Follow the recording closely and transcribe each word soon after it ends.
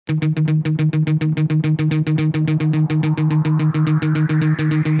Fellow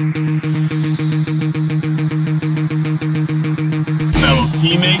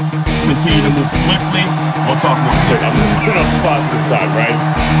teammates, continue to move swiftly. We'll talk more soon. I'm going to put on the positive side, right?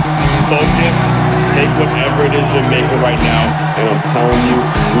 Focus, take whatever it is you're making right now, and I'm telling you,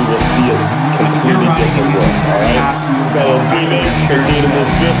 we will see a completely different world, all right? Fellow teammates, continue to move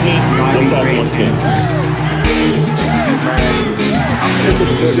swiftly. We'll talk more soon. Come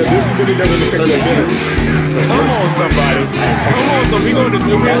on, somebody. Come on, so we're going to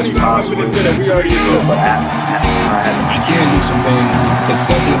do really confident that we already do. I can do some things to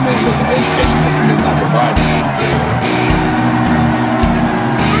supplement what the education system is not providing.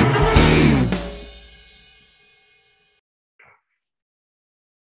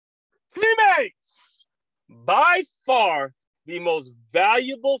 Teammates, by far the most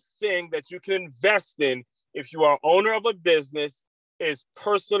valuable thing that you can invest in if you are owner of a business is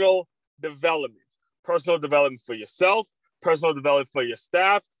personal development. Personal development for yourself, personal development for your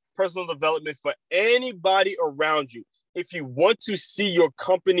staff, personal development for anybody around you. If you want to see your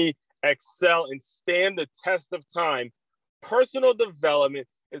company excel and stand the test of time, personal development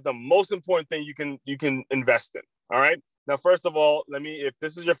is the most important thing you can invest in. All right. Now, first of all, if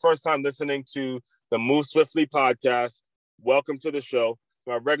this is your first time listening to the Move Swiftly podcast, welcome to the show.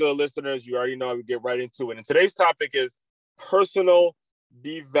 My regular listeners, you already know I would get right into it. And today's topic is personal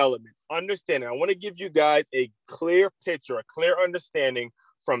development. Understanding. I want to give you guys a clear picture, a clear understanding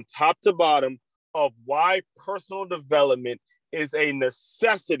from top to bottom of why personal development is a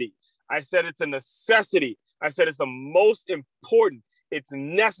necessity. I said it's a necessity. I said it's the most important. It's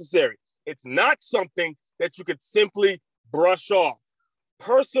necessary. It's not something that you could simply brush off.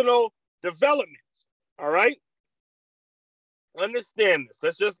 Personal development. All right. Understand this.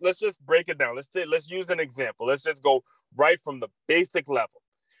 Let's just break it down. Let's use an example. Let's just go right from the basic level.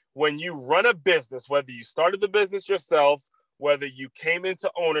 When you run a business, whether you started the business yourself, whether you came into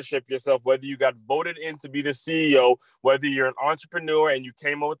ownership yourself, whether you got voted in to be the CEO, whether you're an entrepreneur and you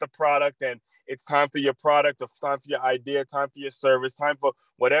came up with a product and it's time for your product, or time for your idea, time for your service, time for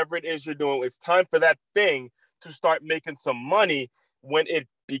whatever it is you're doing. It's time for that thing to start making some money when it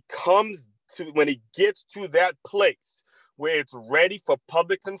gets to that place where it's ready for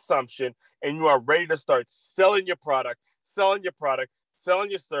public consumption and you are ready to start selling your product, selling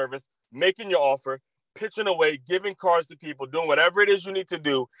your service, making your offer, pitching away, giving cards to people, doing whatever it is you need to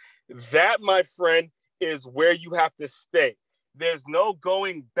do. That, my friend, is where you have to stay. There's no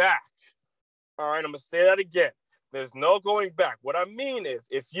going back. All right, I'm going to say that again. There's no going back. What I mean is,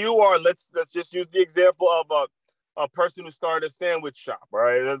 if you are, let's just use the example of a person who started a sandwich shop, all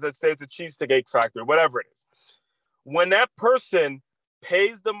right? Let's say it's a cheesesteak factory, whatever it is. When that person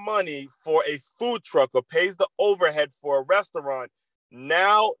pays the money for a food truck or pays the overhead for a restaurant,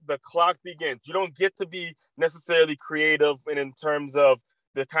 now the clock begins. You don't get to be necessarily creative in terms of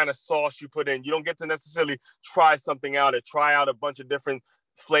the kind of sauce you put in. You don't get to necessarily try something out or try out a bunch of different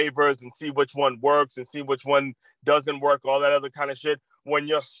flavors and see which one works and see which one doesn't work, all that other kind of shit. When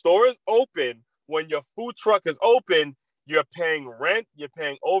your store is open, when your food truck is open, you're paying rent, you're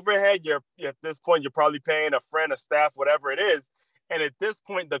paying overhead, at this point, you're probably paying a friend, a staff, whatever it is. And at this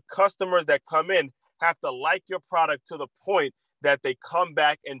point, the customers that come in have to like your product to the point that they come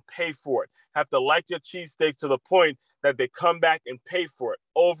back and pay for it, have to like your cheesesteak to the point that they come back and pay for it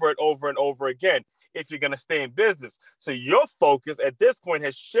over and over and over again if you're going to stay in business. So your focus at this point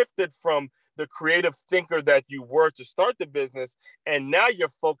has shifted from the creative thinker that you were to start the business. And now your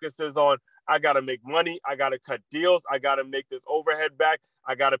focus is on, I got to make money. I got to cut deals. I got to make this overhead back.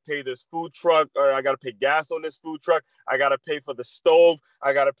 I got to pay this food truck, or I got to pay gas on this food truck. I got to pay for the stove.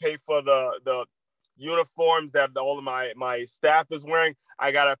 I got to pay for the uniforms that all of my staff is wearing.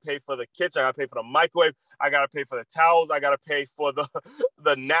 I got to pay for the kitchen. I got to pay for the microwave. I got to pay for the towels. I got to pay for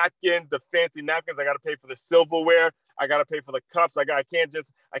the napkins, the fancy napkins. I got to pay for the silverware. I got to pay for the cups. I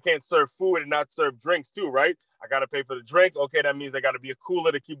can't serve food and not serve drinks too, right? I got to pay for the drinks. Okay, that means I got to be a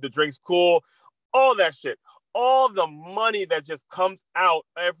cooler to keep the drinks cool. All that shit. All the money that just comes out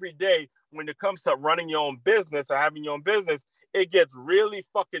every day when it comes to running your own business or having your own business, it gets really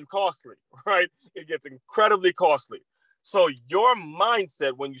fucking costly, right? It gets incredibly costly. So your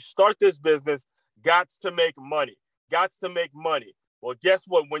mindset when you start this business, gots to make money, Well, guess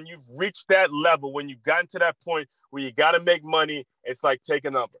what? When you've reached that level, when you've gotten to that point where you got to make money, it's like take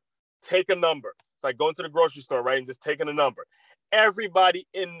a number. It's like going to the grocery store, right? And just taking a number. Everybody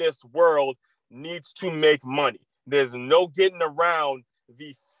in this world needs to make money. There's no getting around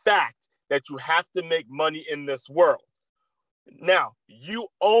the fact that you have to make money in this world. Now, you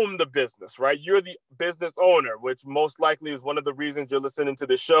own the business, right? You're the business owner, which most likely is one of the reasons you're listening to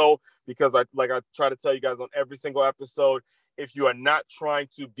the show, because I try to tell you guys on every single episode, if you are not trying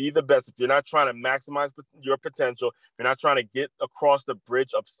to be the best, if you're not trying to maximize your potential, if you're not trying to get across the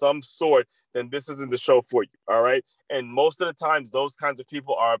bridge of some sort, then this isn't the show for you, all right? And most of the times, those kinds of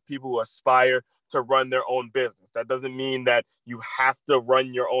people are people who aspire to run their own business. That doesn't mean that you have to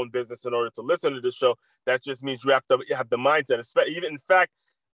run your own business in order to listen to the show. That just means you have to have the mindset. Even in fact,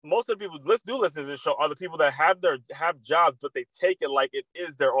 most of the people do listen to this show are the people that have jobs, but they take it like it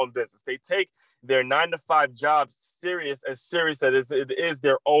is their own business. They take their 9-to-5 jobs serious as it is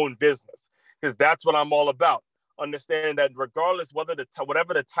their own business, because that's what I'm all about. Understanding that regardless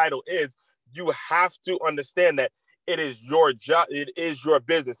whatever the title is, you have to understand that it is your job. It is your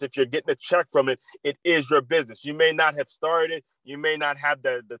business. If you're getting a check from it, it is your business. You may not have started it. You may not have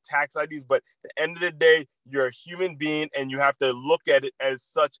the tax IDs, but at the end of the day, you're a human being and you have to look at it as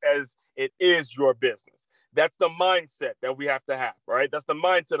such as it is your business. That's the mindset that we have to have, right? That's the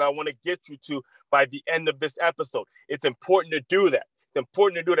mindset I want to get you to by the end of this episode. It's important to do that. It's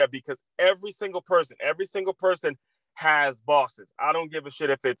important to do that because every single person has bosses. I don't give a shit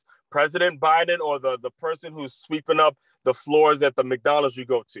if it's President Biden or the person who's sweeping up the floors at the McDonald's you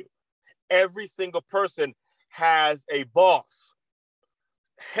go to. Every single person has a boss.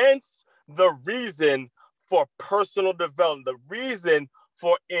 Hence the reason for personal development, the reason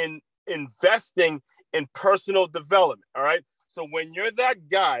for investing in personal development. All right. So when you're that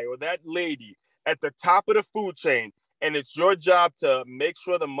guy or that lady at the top of the food chain, and it's your job to make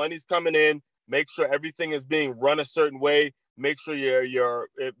sure the money's coming in, make sure everything is being run a certain way, make sure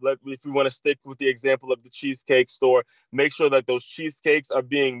if we want to stick with the example of the cheesecake store, make sure that those cheesecakes are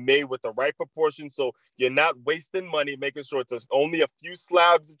being made with the right proportion, so you're not wasting money, making sure it's only a few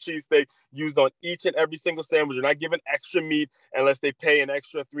slabs of cheesesteak used on each and every single sandwich. You're not giving extra meat unless they pay an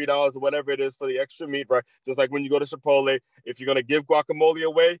extra $3 or whatever it is for the extra meat, right? Just like when you go to Chipotle, if you're going to give guacamole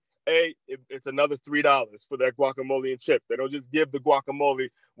away, hey, it's another $3 for that guacamole and chips. They don't just give the guacamole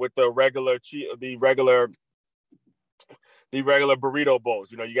with the regular burrito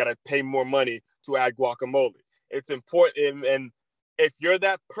bowls. You got to pay more money to add guacamole. It's important. And if you're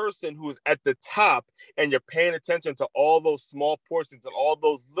that person who's at the top and you're paying attention to all those small portions and all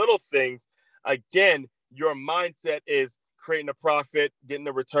those little things, again, your mindset is creating a profit, getting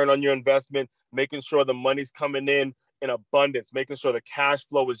a return on your investment, making sure the money's coming in abundance, making sure the cash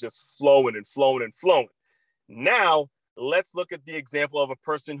flow is just flowing and flowing and flowing. Now, let's look at the example of a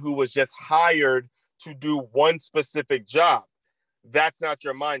person who was just hired to do one specific job. That's not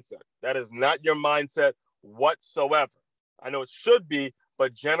your mindset. That is not your mindset whatsoever. I know it should be,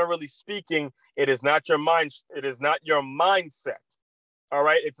 but generally speaking, it is not your mind. It is not your mindset. All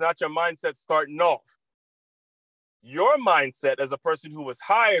right. It's not your mindset starting off. Your mindset as a person who was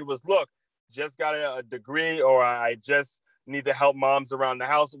hired was, look, just got a degree, or I just need to help moms around the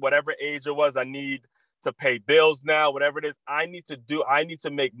house, whatever age it was. I need to pay bills now, whatever it is. I need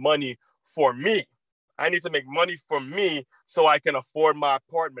to make money for me. I need to make money for me so I can afford my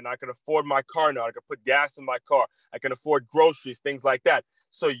apartment. I can afford my car now. I can put gas in my car. I can afford groceries, things like that.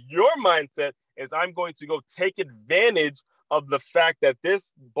 So your mindset is, I'm going to go take advantage of the fact that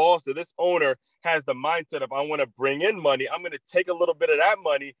this boss or this owner has the mindset of, I want to bring in money. I'm going to take a little bit of that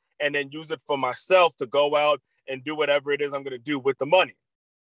money and then use it for myself to go out and do whatever it is I'm going to do with the money.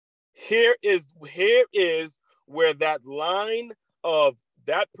 Here is where that line of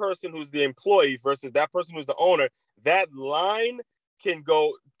that person who's the employee versus that person who's the owner, that line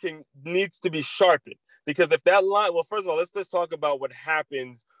needs to be sharpened. Because if that line, well, first of all, let's just talk about what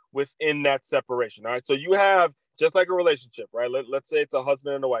happens within that separation. All right. So you have, just like a relationship, right? Let's say it's a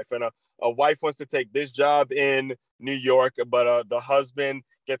husband and a wife, and a wife wants to take this job in New York, but the husband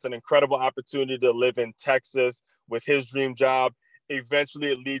gets an incredible opportunity to live in Texas with his dream job.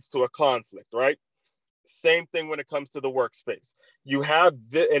 Eventually it leads to a conflict, right? Same thing when it comes to the workspace. You have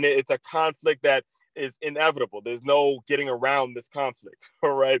and it's a conflict that is inevitable. There's no getting around this conflict,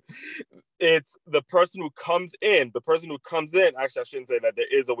 all right? It's the person who comes in. Actually, I shouldn't say that. There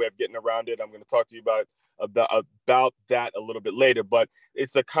is a way of getting around it. I'm going to talk to you about that a little bit later, but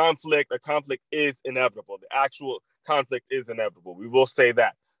it's a conflict. A conflict is inevitable. The actual conflict is inevitable. We will say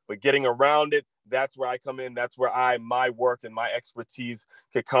that. But getting around it, that's where I come in. That's where my work and my expertise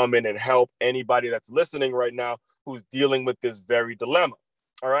could come in and help anybody that's listening right now who's dealing with this very dilemma.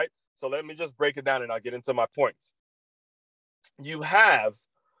 All right. So let me just break it down and I'll get into my points. You have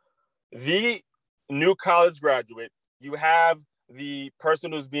the new college graduate. You have the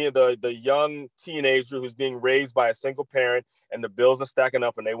person who's being the young teenager who's being raised by a single parent, and the bills are stacking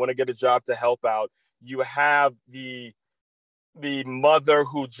up and they want to get a job to help out. You have the the mother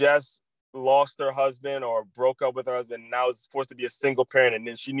who just lost her husband or broke up with her husband, now is forced to be a single parent, and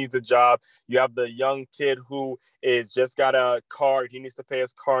then she needs a job. You have the young kid who is just got a car, he needs to pay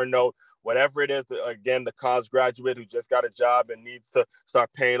his car note, whatever it is. Again, the college graduate who just got a job and needs to start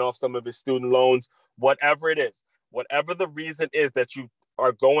paying off some of his student loans, whatever it is, whatever the reason is that you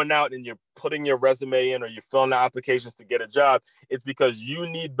are going out and you're putting your resume in or you're filling out applications to get a job, it's because you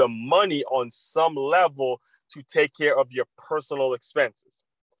need the money on some level to take care of your personal expenses.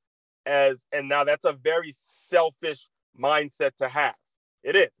 And now that's a very selfish mindset to have.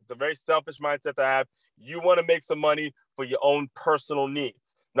 It is. It's a very selfish mindset to have. You want to make some money for your own personal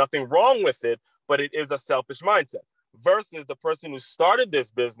needs. Nothing wrong with it, but it is a selfish mindset. Versus the person who started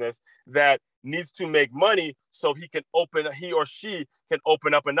this business that needs to make money so he or she can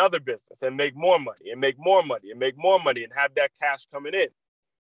open up another business and make more money and make more money and make more money and have that cash coming in.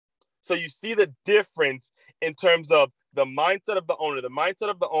 So you see the difference in terms of the mindset of the owner. The mindset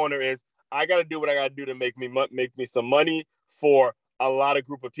of the owner is, I got to do what I got to do to make me some money for a lot of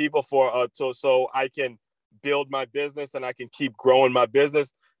group of people so I can build my business and I can keep growing my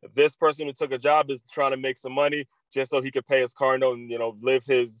business. This person who took a job is trying to make some money just so he could pay his car note and, live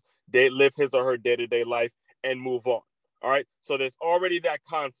his or her day-to-day life and move on. All right. So there's already that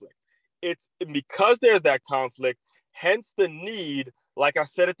conflict. It's because there's that conflict, hence the need, like I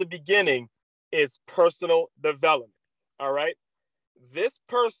said at the beginning, is personal development. All right. This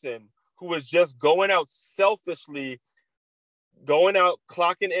person who is just going out selfishly, going out,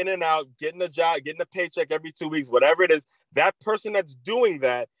 clocking in and out, getting a job, getting a paycheck every 2 weeks, whatever it is, that person that's doing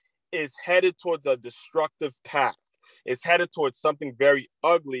that is headed towards a destructive path. It's headed towards something very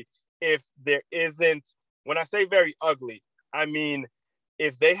ugly. If there isn't, when I say very ugly, I mean,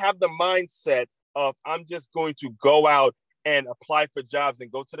 if they have the mindset of, I'm just going to go out and apply for jobs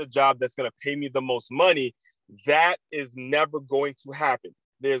and go to the job that's going to pay me the most money, that is never going to happen.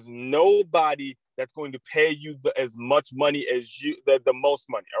 There's nobody that's going to pay you as much money as you, the most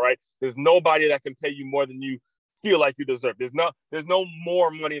money. All right. There's nobody that can pay you more than you feel like you deserve. There's no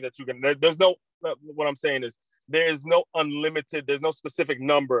more money that you can, what I'm saying is, there is no unlimited, there's no specific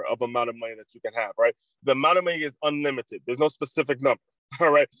number of amount of money that you can have, right? The amount of money is unlimited. There's no specific number,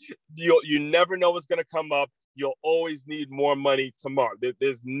 all right? You never know what's going to come up. You'll always need more money tomorrow.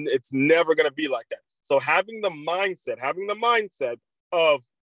 It's never going to be like that. So having the mindset of,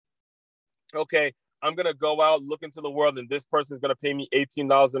 okay, I'm going to go out, look into the world, and this person is going to pay me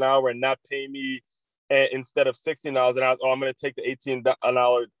 $18 an hour and not pay me instead of $16 an hour. Oh, I'm going to take the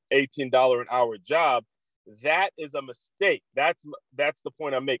 $18 an hour job. That is a mistake. That's the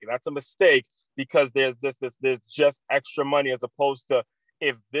point I'm making. That's a mistake because there's just extra money, as opposed to,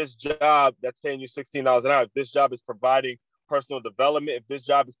 if this job that's paying you $16 an hour, if this job is providing personal development, if this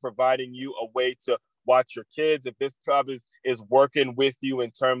job is providing you a way to watch your kids, if this job is working with you in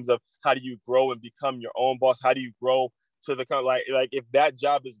terms of how do you grow and become your own boss, how do you grow to the like if that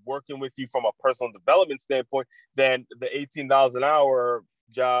job is working with you from a personal development standpoint, then the $18 an hour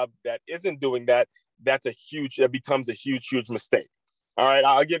job that isn't doing that, that becomes a huge mistake. All right.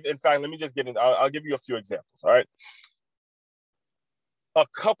 I'll give you a few examples. All right. A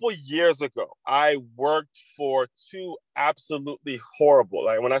couple years ago, I worked for two absolutely horrible,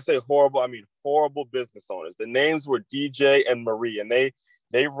 like when I say horrible, I mean horrible business owners. The names were DJ and Marie, and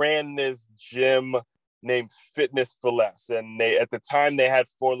they ran this gym named Fitness for Less. And at the time they had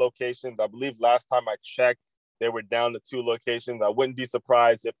 4 locations. I believe last time I checked, they were down to 2 locations. I wouldn't be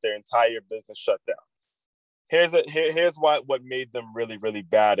surprised if their entire business shut down. Here's what made them really, really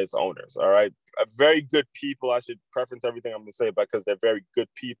bad as owners. All right. Very good people. I should preference everything I'm going to say because they're very good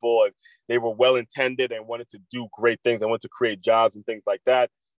people and they were well-intended and wanted to do great things and wanted to create jobs and things like that.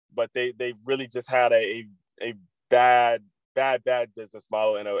 But they really just had a bad business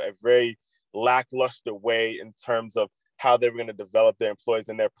model and a very lackluster way in terms of how they were going to develop their employees,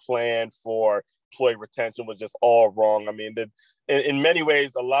 and their plan for employee retention was just all wrong. I mean, in many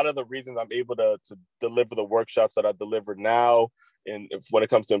ways, a lot of the reasons I'm able to deliver the workshops that I deliver now, and when it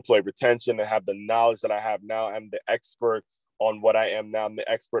comes to employee retention and have the knowledge that I have now, I'm the expert on what I am now. I'm the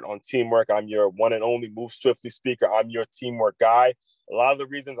expert on teamwork. I'm your one and only Move Swiftly speaker. I'm your teamwork guy. A lot of the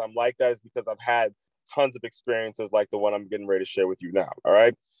reasons I'm like that is because I've had tons of experiences like the one I'm getting ready to share with you now. All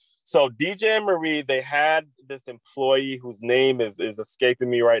right. So DJ and Marie, they had this employee whose name is escaping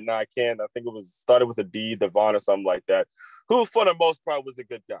me right now. I think it started with a D, Devon or something like that, who for the most part was a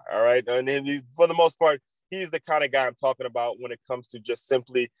good guy. All right. And for the most part, he's the kind of guy I'm talking about when it comes to just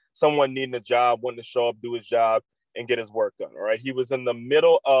simply someone needing a job, wanting to show up, do his job and get his work done. All right. He was in the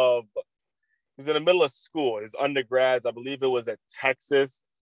middle of school, his undergrads. I believe it was at Texas.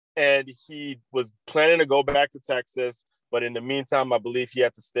 And he was planning to go back to Texas, But in the meantime, I believe he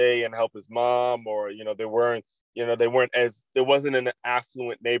had to stay and help his mom, or, there wasn't an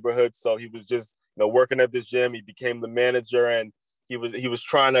affluent neighborhood. So he was just, working at this gym. He became the manager, and he was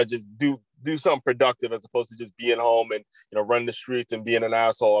trying to just do something productive as opposed to just being home and, running the streets and being an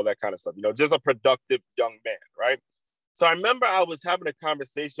asshole, all that kind of stuff, just a productive young man. Right. So I remember I was having a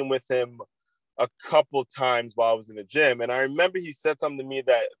conversation with him a couple times while I was in the gym. And I remember he said something to me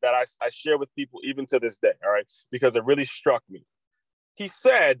that I share with people even to this day. All right. Because it really struck me. He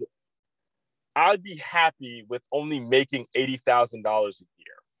said, I'd be happy with only making $80,000 a year.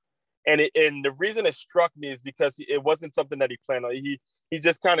 And the reason it struck me is because it wasn't something that he planned on. He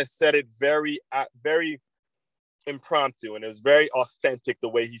just kind of said it very, very impromptu, and it was very authentic the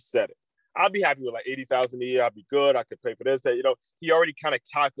way he said it. I'd be happy with like 80,000 a year. I'd be good. I could pay for this. But, he already kind of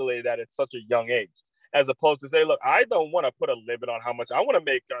calculated that at such a young age, as opposed to say, look, I don't want to put a limit on how much I want to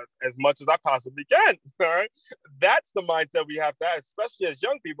make, as much as I possibly can. All right. That's the mindset we have to have, especially as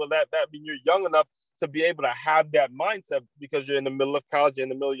young people. That mean you're young enough to be able to have that mindset, because you're in the middle of college, you're in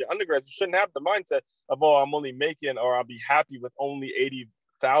the middle of your undergrad. You shouldn't have the mindset of, oh, I'm only making, or I'll be happy with only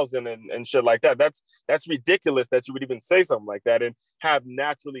 80,000 and shit like that. That's ridiculous that you would even say something like that and have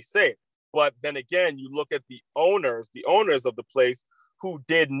naturally say it. But then again, you look at the owners of the place who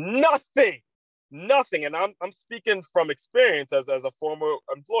did nothing. And I'm speaking from experience as a former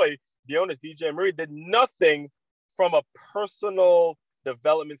employee. The owners, DJ and Marie, did nothing from a personal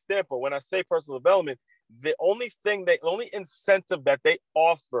development standpoint. When I say personal development, the only incentive that they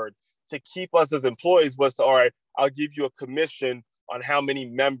offered to keep us as employees was to, all right, I'll give you a commission on how many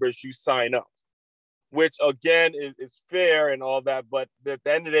members you sign up, which again is fair and all that. But at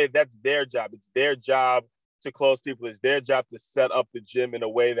the end of the day, that's their job. It's their job to close people. It's their job to set up the gym in a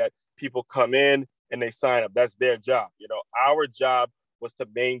way that people come in and they sign up. That's their job. Our job was to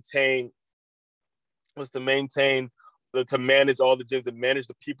manage all the gyms and manage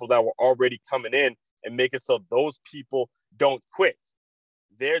the people that were already coming in and make it so those people don't quit.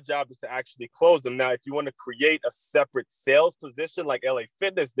 Their job is to actually close them. Now, if you want to create a separate sales position like LA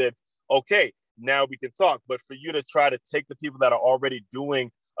Fitness did, okay, now we can talk. But for you to try to take the people that are already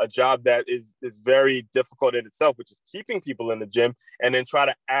doing a job that is very difficult in itself, which is keeping people in the gym, and then try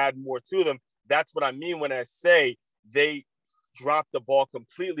to add more to them, that's what I mean when I say they dropped the ball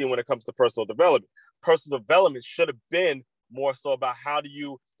completely when it comes to personal development. Personal development should have been more so about how do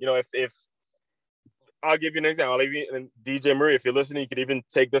you, if I'll give you an example, and DJ Marie, if you're listening, you could even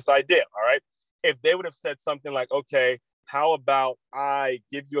take this idea. All right. If they would have said something like, okay, how about I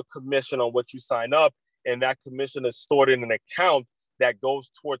give you a commission on what you sign up, and that commission is stored in an account that goes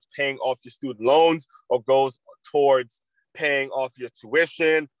towards paying off your student loans, or goes towards paying off your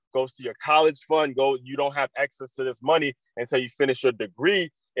tuition, goes to your college fund, you don't have access to this money until you finish your degree.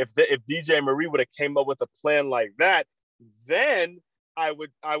 If DJ Marie would have came up with a plan like that, then I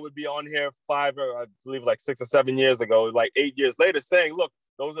would be on here 6 or 7 years ago, like 8 years later, saying, look,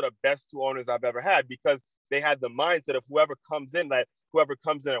 those are the best two owners I've ever had, because they had the mindset of whoever comes in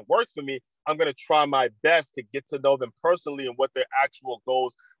and works for me, I'm going to try my best to get to know them personally and what their actual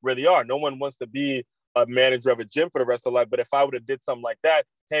goals really are. No one wants to be a manager of a gym for the rest of their life. But if I would have did something like that,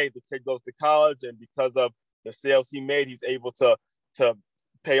 hey, the kid goes to college, and because of the sales he made, he's able to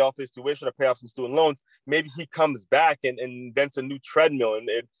pay off his tuition or pay off some student loans. Maybe he comes back and invents a new treadmill and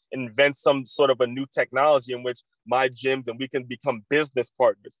invents some sort of a new technology in which my gyms and we can become business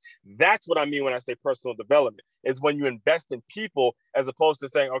partners. That's what I mean when I say personal development, is when you invest in people as opposed to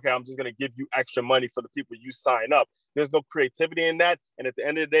saying, okay, I'm just going to give you extra money for the people you sign up. There's no creativity in that. And at the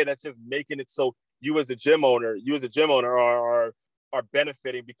end of the day, that's just making it so you as a gym owner are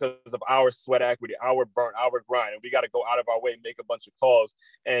benefiting because of our sweat equity, our burn, our grind. And we got to go out of our way and make a bunch of calls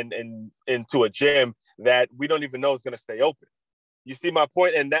and into a gym that we don't even know is going to stay open. You see my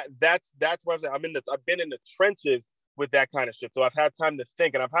point? And that's what I'm saying. I've been in the trenches with that kind of shit. So I've had time to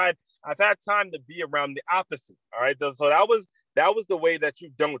think, and I've had time to be around the opposite. All right. So that was the way that you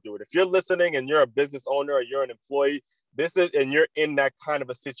don't do it. If you're listening and you're a business owner or you're an employee, and you're in that kind of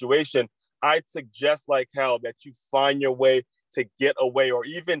a situation, I'd suggest like hell that you find your way to get away, or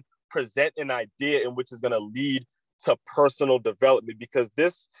even present an idea in which is going to lead to personal development, because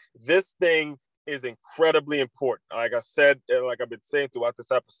this thing is incredibly important. Like I said, like I've been saying throughout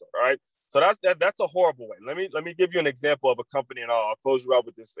this episode. All right. So that's a horrible way. Let me give you an example of a company, and I'll close you out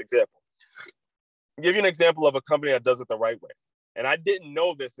with this example. I'll give you an example of a company that does it the right way. And I didn't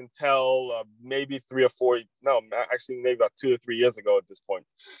know this until maybe maybe about 2 or 3 years ago at this point.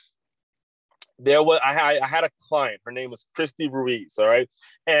 I had a client. Her name was Christy Ruiz. All right.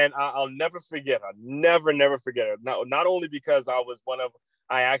 And I'll never forget her. Never forget her. Not only because I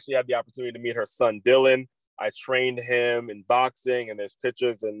actually had the opportunity to meet her son, Dylan. I trained him in boxing, and there's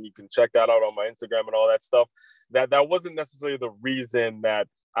pictures, and you can check that out on my Instagram and all that stuff. That wasn't necessarily the reason that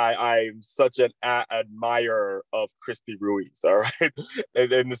I'm such an admirer of Christy Ruiz. All right,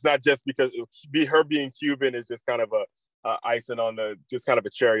 and it's not just because her being Cuban is just kind of a icing on the, just kind of a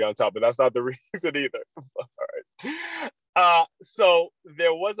cherry on top, but that's not the reason either. All right. So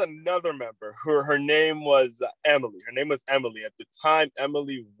there was another member who her name was Emily. Her name was Emily. At the time,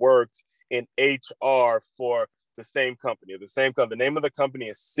 Emily worked in HR for the same company. The name of the company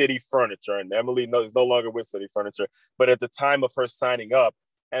is City Furniture, and Emily is no longer with City Furniture. But at the time of her signing up,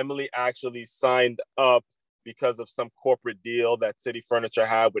 Emily actually signed up because of some corporate deal that City Furniture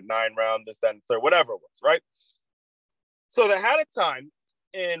had with 9 Round, this, that, and third, whatever it was, right? So they had a time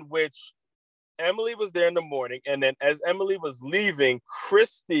in which Emily was there in the morning, and then as Emily was leaving,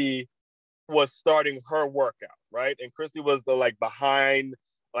 Christy was starting her workout, right? And Christy was behind,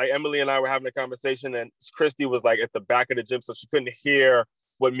 like Emily and I were having a conversation, and Christy was like at the back of the gym, so she couldn't hear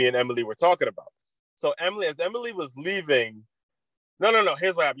what me and Emily were talking about. So as Emily was leaving,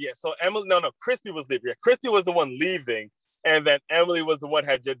 here's what happened. Yeah, so Christy was leaving. Yeah, Christy was the one leaving, and then Emily was the one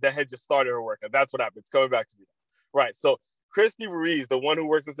that had just started her workout. That's what happened. It's coming back to me. Right. So Christy Ruiz, the one who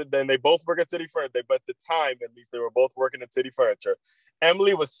works at, then they both work at City Furniture, but at the time, at least, they were both working at City Furniture.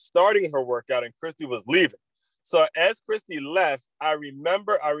 Emily was starting her workout and Christy was leaving. So as Christy left, I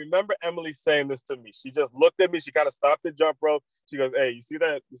remember Emily saying this to me. She just looked at me. She kind of stopped the jump rope. She goes, "Hey, you see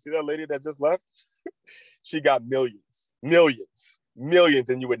that lady that just left? She got millions,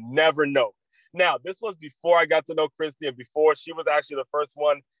 and you would never know." Now, this was before I got to know Christy, and before she was actually the first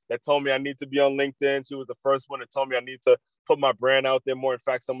one that told me I need to be on LinkedIn. She was the first one that told me I need to put my brand out there more. In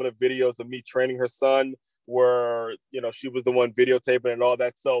fact, some of the videos of me training her son were, she was the one videotaping and all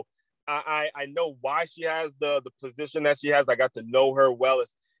that. So I know why she has the position that she has. I got to know her well.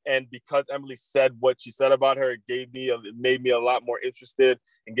 And because Emily said what she said about her, it made me a lot more interested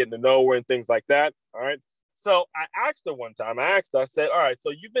in getting to know her and things like that. All right. So I asked her one time, I said, all right,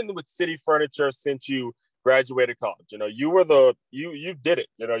 so you've been with City Furniture since you graduated college. You did it.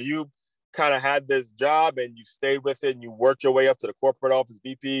 You kind of had this job and you stayed with it and you worked your way up to the corporate office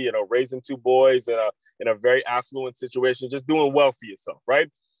VP, raising 2 boys in a very affluent situation, just doing well for yourself,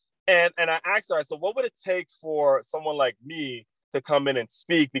 right? And I asked her, I said, what would it take for someone like me to come in and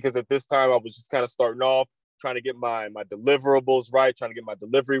speak? Because at this time I was just kind of starting off, trying to get my deliverables right, trying to get my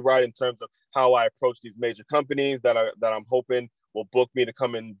delivery right in terms of how I approach these major companies that I'm hoping will book me to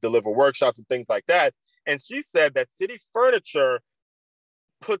come and deliver workshops and things like that. And she said that City Furniture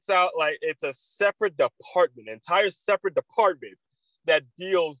puts out, it's a separate department, entire separate department that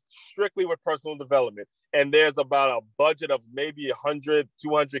deals strictly with personal development. And there's about a budget of maybe 100,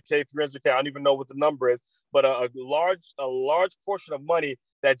 200K, 300K. I don't even know what the number is, but a large portion of money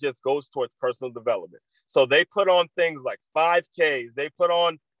that just goes towards personal development. So they put on things like 5Ks.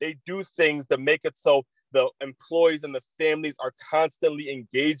 They do things to make it so the employees and the families are constantly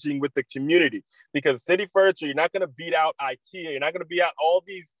engaging with the community. Because City Furniture, you're not going to beat out IKEA. You're not going to beat out all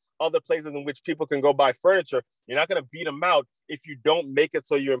these other places in which people can go buy furniture. You're not going to beat them out if you don't make it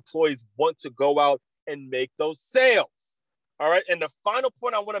so your employees want to go out and make those sales. All right. And the final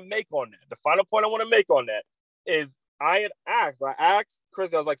point I want to make on that is I asked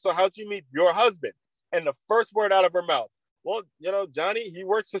Chris, I was like, so how'd you meet your husband? And the first word out of her mouth, well, Johnny, he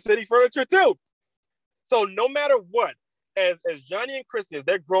works for City Furniture too. So no matter what, as Johnny and Christy, as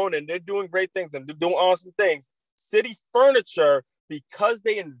they're growing and they're doing great things and they're doing awesome things, City Furniture, because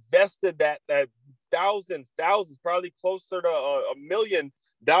they invested that thousands, probably closer to $1 million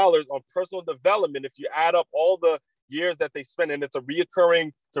on personal development, if you add up all the years that they spend, and it's a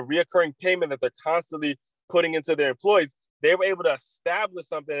reoccurring payment that they're constantly putting into their employees, they were able to establish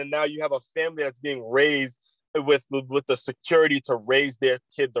something, and now you have a family that's being raised with the security to raise their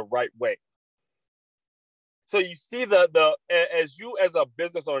kid the right way. So you see as a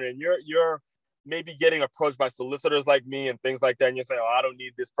business owner, and you're maybe getting approached by solicitors like me and things like that, and you say, oh, I don't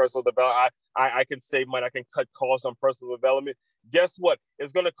need this personal development. I can save money. I can cut costs on personal development. Guess what?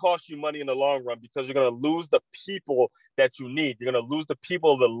 It's going to cost you money in the long run, because you're going to lose the people that you need. You're going to lose the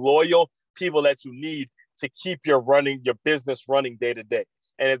loyal people that you need to keep your business running day to day.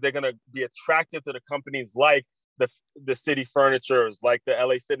 And if they're going to be attracted to the companies like the City Furnitures, like the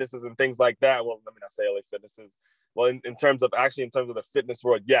LA Fitnesses and things like that. Well, let me not say LA Fitnesses. Well, in terms of the fitness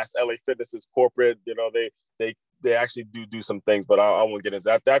world, yes, LA Fitness is corporate. They actually do some things, but I won't get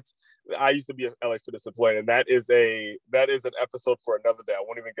into that. I used to be an LA Fitness employee, and that is an episode for another day. I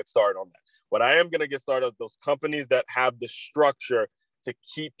won't even get started on that. What I am going to get started on those companies that have the structure to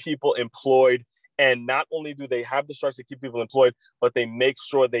keep people employed. And not only do they have the structure to keep people employed, but they make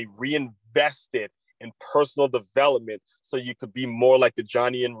sure they reinvest it in personal development so you could be more like the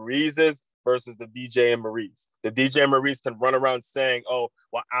Johnny and Marie's versus the DJ and Marie's. The DJ and Marie's can run around saying, oh,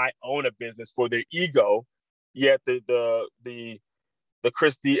 well, I own a business for their ego, yet the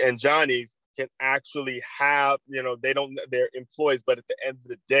Christy and Johnny's can actually have, they're employees, but at the end of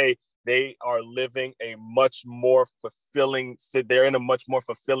the day, they are living a much more fulfilling, they're in a much more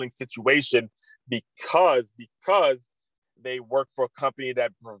fulfilling situation because they work for a company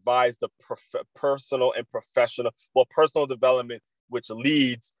that provides the personal development, which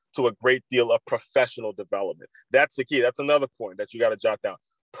leads to a great deal of professional development. That's the key. That's another point that you got to jot down.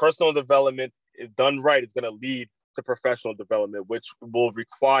 Personal development is done right. It's going to lead to professional development, which will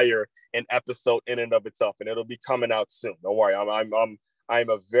require an episode in and of itself, and it'll be coming out soon. Don't worry.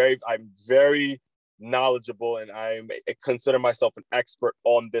 I'm very knowledgeable, and I consider myself an expert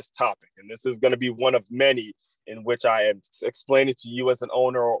on this topic. And this is going to be one of many in which I am explaining to you as an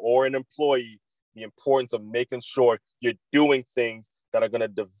owner or an employee the importance of making sure you're doing things that are going to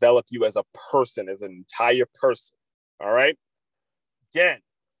develop you as a person, as an entire person. All right. Again,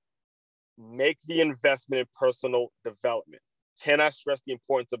 make the investment in personal development. Cannot stress the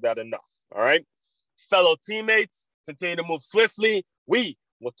importance of that enough. All right. Fellow teammates, continue to move swiftly. We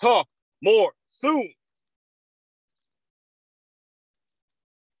will talk more soon.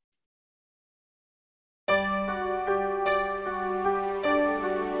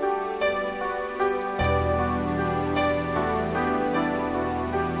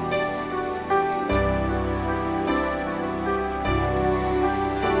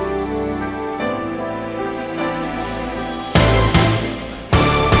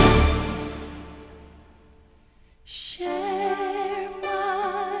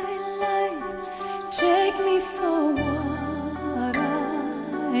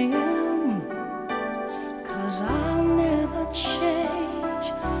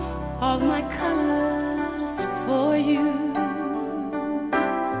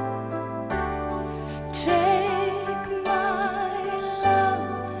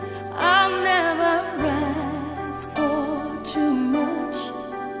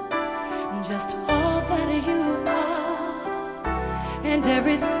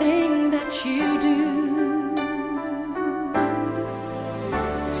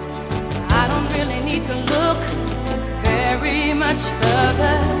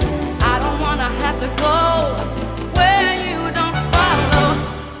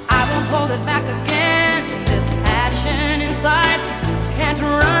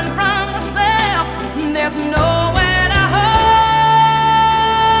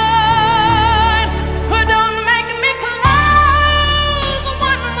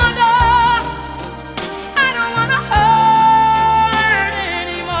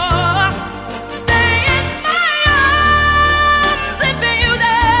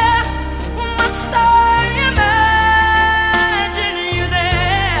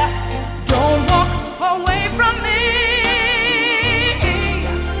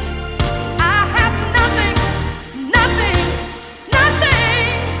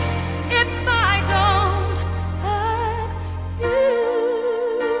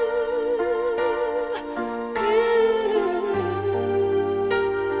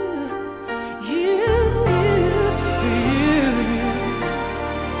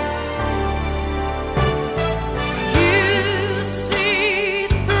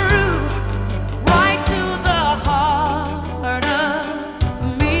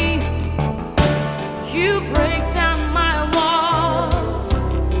 Break down my walls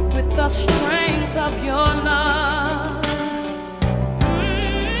with the strength